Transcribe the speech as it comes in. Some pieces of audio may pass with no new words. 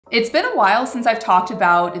It's been a while since I've talked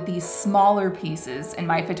about these smaller pieces in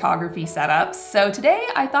my photography setups, so today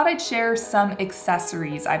I thought I'd share some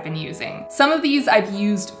accessories I've been using. Some of these I've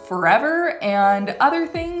used forever, and other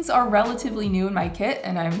things are relatively new in my kit,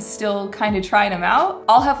 and I'm still kind of trying them out.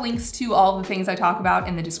 I'll have links to all the things I talk about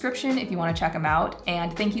in the description if you want to check them out,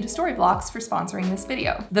 and thank you to Storyblocks for sponsoring this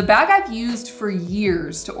video. The bag I've used for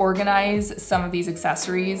years to organize some of these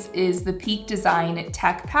accessories is the Peak Design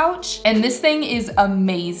Tech Pouch, and this thing is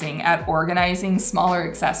amazing at organizing smaller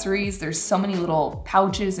accessories. There's so many little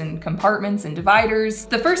pouches and compartments and dividers.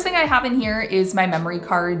 The first thing I have in here is my memory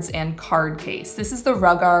cards and card case. This is the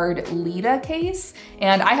Ruggard Lita case,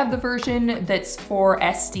 and I have the version that's for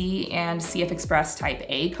SD and CF Express Type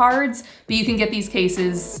A cards, but you can get these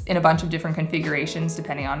cases in a bunch of different configurations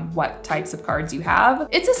depending on what types of cards you have.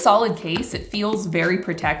 It's a solid case. It feels very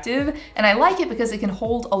protective, and I like it because it can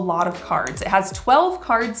hold a lot of cards. It has 12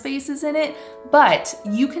 card spaces in it, but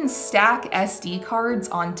you can stack SD cards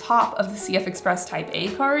on top of the CF Express Type A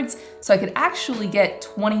cards, so I could actually get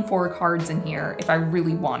 24 cards in here if I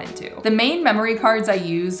really wanted to. The main memory cards I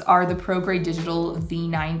use are the ProGrade Digital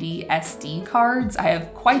V90 SD cards. I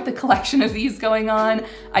have quite the collection of these going on.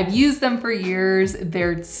 I've used them for years.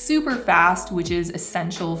 They're super fast, which is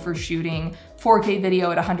essential for shooting 4K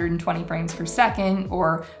video at 120 frames per second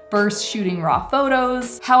or burst shooting raw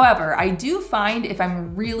photos. However, I do find if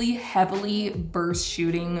I'm really heavily burst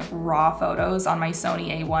shooting raw photos on my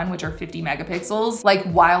Sony A1, which are 50 megapixels, like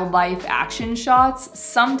wildlife action shots,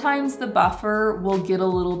 sometimes the buffer will get a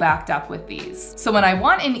little backed up with these. So when I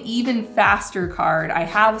want an even faster card, I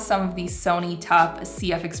have some of these Sony Tough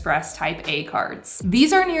CF Express Type A cards.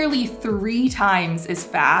 These are nearly 3 times as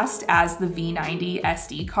fast as the V90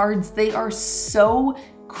 SD cards. They are so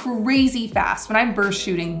crazy fast. When I'm burst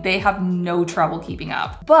shooting, they have no trouble keeping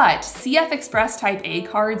up. But CF Express Type A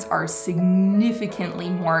cards are significantly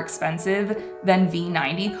more expensive than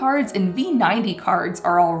V90 cards, and V90 cards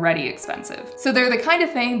are already expensive. So they're the kind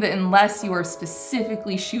of thing that unless you are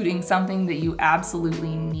specifically shooting something that you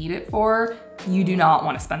absolutely need it for, you do not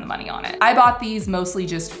want to spend the money on it. I bought these mostly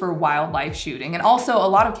just for wildlife shooting, and also a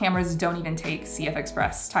lot of cameras don't even take CF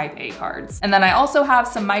Express Type A cards. And then I also have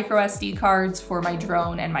some micro SD cards for my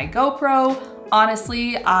drone and my GoPro.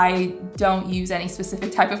 Honestly, I don't use any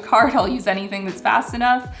specific type of card. I'll use anything that's fast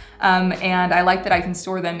enough. And I like that I can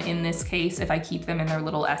store them in this case if I keep them in their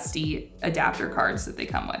little SD adapter cards that they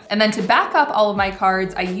come with. And then to back up all of my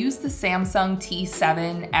cards, I use the Samsung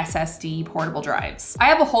T7 SSD portable drives. I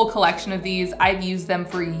have a whole collection of these. I've used them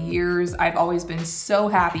for years. I've always been so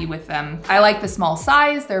happy with them. I like the small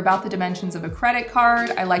size. They're about the dimensions of a credit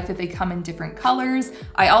card. I like that they come in different colors.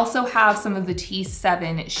 I also have some of the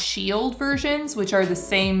T7 Shield versions, which are the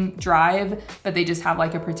same drive, but they just have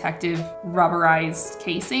like a protective rubberized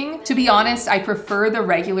casing. To be honest, I prefer the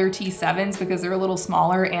regular T7s because they're a little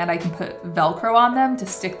smaller and I can put Velcro on them to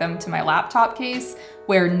stick them to my laptop case,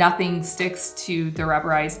 where nothing sticks to the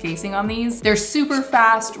rubberized casing on these. They're super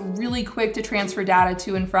fast, really quick to transfer data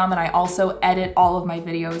to and from, and I also edit all of my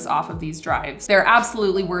videos off of these drives. They're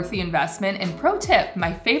absolutely worth the investment, and pro tip,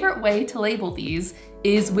 my favorite way to label these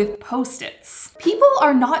is with Post-its. People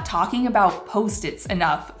are not talking about Post-its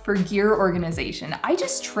enough for gear organization. I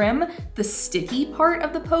just trim the sticky part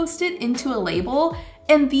of the Post-it into a label,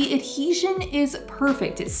 and the adhesion is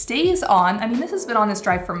perfect. It stays on. I mean, this has been on this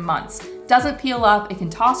drive for months. Doesn't peel up, it can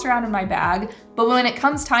toss around in my bag, but when it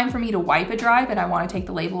comes time for me to wipe a drive and I want to take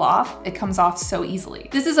the label off, it comes off so easily.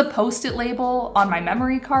 This is a Post-it label on my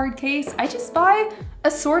memory card case. I just buy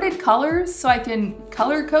assorted colors so I can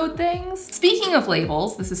color code things. Speaking of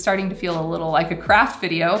labels, this is starting to feel a little like a craft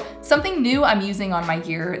video. Something new I'm using on my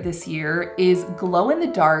gear this year is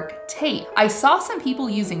glow-in-the-dark tape. I saw some people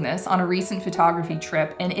using this on a recent photography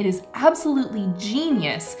trip, and it is absolutely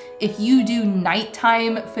genius if you do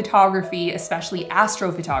nighttime photography, especially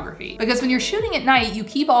astrophotography. Because when you're shooting at night, you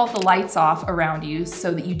keep all of the lights off around you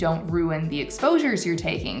so that you don't ruin the exposures you're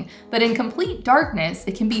taking. But in complete darkness,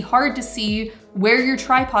 it can be hard to see where your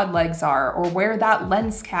tripod legs are or where that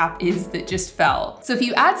lens cap is that just fell. So if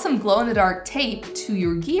you add some glow-in-the-dark tape to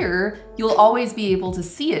your gear, you'll always be able to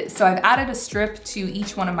see it. So I've added a strip to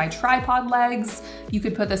each one of my tripod legs. You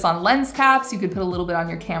could put this on lens caps, you could put a little bit on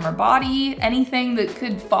your camera body, anything that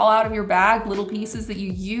could fall out of your bag, little pieces that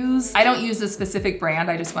you use. I don't use a specific brand,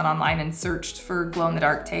 I just went online and searched for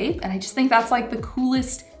glow-in-the-dark tape, and I just think that's like the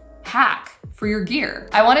coolest hack for your gear.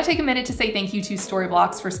 I want to take a minute to say thank you to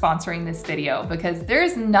Storyblocks for sponsoring this video, because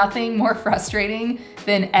there's nothing more frustrating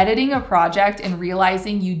than editing a project and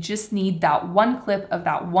realizing you just need that one clip of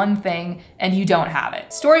that one thing and you don't have it.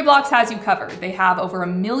 Storyblocks has you covered. They have over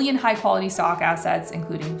 1 million high quality stock assets,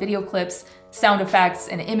 including video clips, sound effects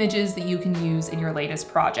and images that you can use in your latest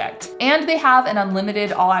project. And they have an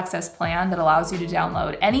unlimited all access plan that allows you to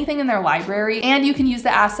download anything in their library, and you can use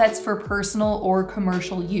the assets for personal or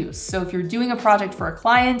commercial use. So if you're doing a project for a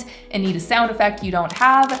client and need a sound effect you don't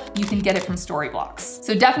have, you can get it from Storyblocks.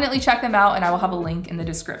 So definitely check them out, and I will have a link in the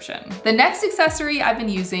description. The next accessory I've been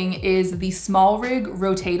using is the SmallRig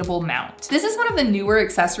rotatable mount. This is one of the newer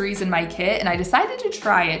accessories in my kit, and I decided to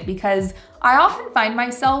try it because I often find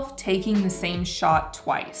myself taking the same shot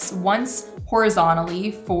twice. Once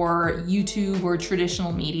horizontally for YouTube or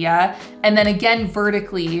traditional media, and then again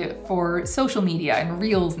vertically for social media and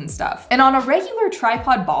reels and stuff. And on a regular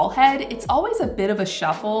tripod ball head, it's always a bit of a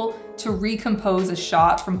shuffle to recompose a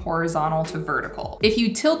shot from horizontal to vertical. If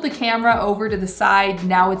you tilt the camera over to the side,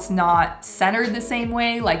 now it's not centered the same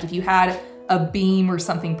way. Like if you had a beam or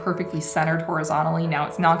something perfectly centered horizontally, now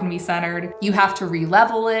it's not gonna be centered. You have to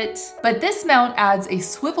re-level it. But this mount adds a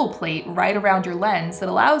swivel plate right around your lens that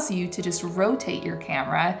allows you to just rotate your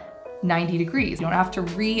camera 90 degrees. You don't have to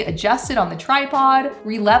readjust it on the tripod,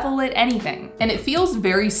 re-level it, anything. And it feels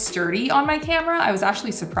very sturdy on my camera. I was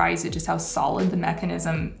actually surprised at just how solid the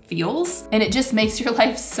mechanism feels. And it just makes your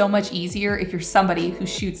life so much easier if you're somebody who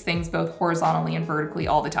shoots things both horizontally and vertically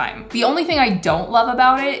all the time. The only thing I don't love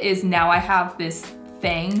about it is now I have this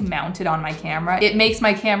thing mounted on my camera. It makes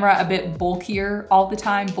my camera a bit bulkier all the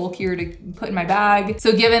time, bulkier to put in my bag.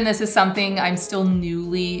 So given this is something I'm still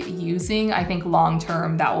newly using, I think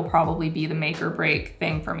long-term that will probably be the make or break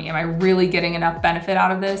thing for me. Am I really getting enough benefit out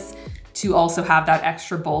of this to also have that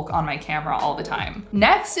extra bulk on my camera all the time?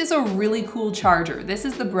 Next is a really cool charger. This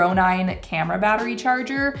is the Bro9 camera battery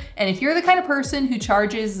charger. And if you're the kind of person who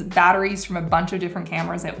charges batteries from a bunch of different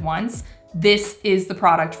cameras at once, this is the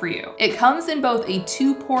product for you. It comes in both a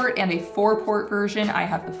 2-port and a 4-port version. I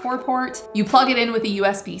have the 4-port. You plug it in with a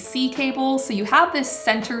USB-C cable, so you have this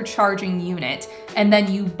center charging unit, and then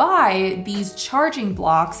you buy these charging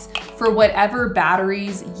blocks for whatever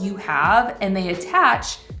batteries you have, and they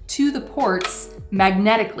attach to the ports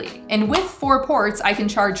magnetically. And with 4 ports, I can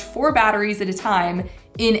charge 4 batteries at a time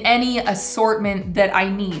in any assortment that I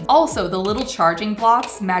need. Also, the little charging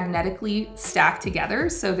blocks magnetically stack together,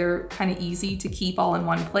 so they're kind of easy to keep all in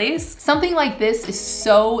one place. Something like this is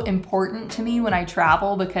so important to me when I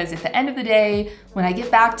travel, because at the end of the day, when I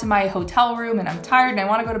get back to my hotel room and I'm tired and I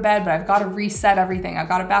want to go to bed, but I've got to reset everything, I've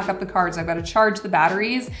got to back up the cards, I've got to charge the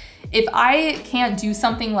batteries. If I can't do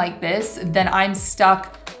something like this, then I'm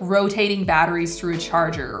stuck rotating batteries through a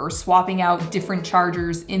charger or swapping out different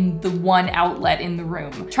chargers in the one outlet in the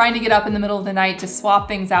room, trying to get up in the middle of the night to swap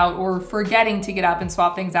things out, or forgetting to get up and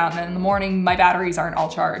swap things out, and then in the morning my batteries aren't all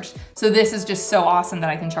charged. So this is just so awesome that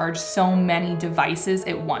I can charge so many devices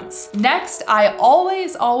at once. Next, I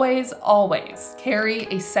always carry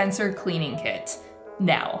a sensor cleaning kit.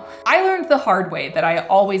 Now, I learned the hard way that I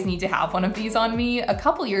always need to have one of these on me. A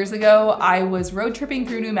couple years ago, I was road tripping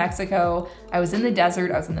through New Mexico. I was in the desert,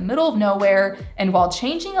 I was in the middle of nowhere, and while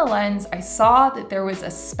changing a lens, I saw that there was a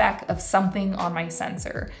speck of something on my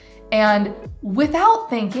sensor. And without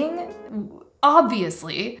thinking,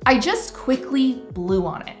 obviously, I just quickly blew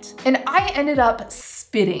on it. And I ended up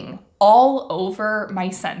spitting all over my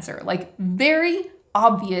sensor, like very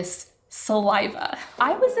obvious saliva.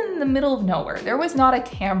 I was in the middle of nowhere. There was not a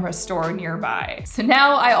camera store nearby. So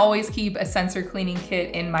now I always keep a sensor cleaning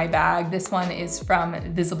kit in my bag. This one is from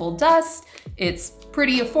Visible Dust. It's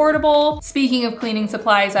pretty affordable. Speaking of cleaning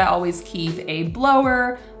supplies, I always keep a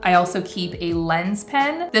blower. I also keep a lens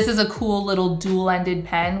pen. This is a cool little dual-ended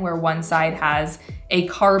pen where one side has a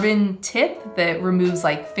carbon tip that removes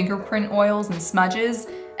like fingerprint oils and smudges,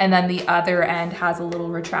 and then the other end has a little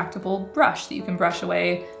retractable brush that you can brush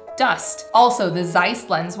away dust. Also, the Zeiss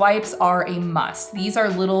lens wipes are a must. These are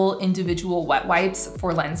little individual wet wipes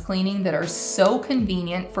for lens cleaning that are so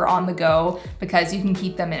convenient for on the go because you can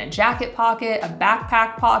keep them in a jacket pocket, a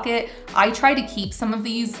backpack pocket. I try to keep some of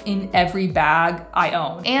these in every bag I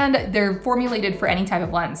own, and they're formulated for any type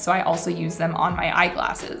of lens, so I also use them on my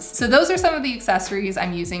eyeglasses. So those are some of the accessories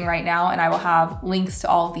I'm using right now, and I will have links to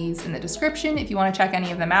all of these in the description if you want to check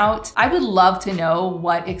any of them out. I would love to know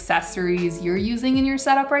what accessories you're using in your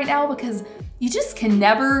setup right now, because you just can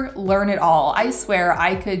never learn it all. I swear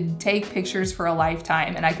I could take pictures for a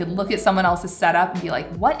lifetime and I could look at someone else's setup and be like,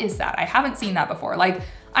 what is that? I haven't seen that before. Like,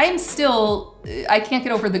 I can't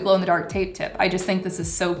get over the glow-in-the-dark tape tip. I just think this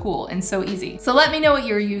is so cool and so easy. So let me know what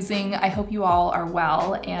you're using. I hope you all are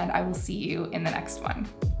well, and I will see you in the next one.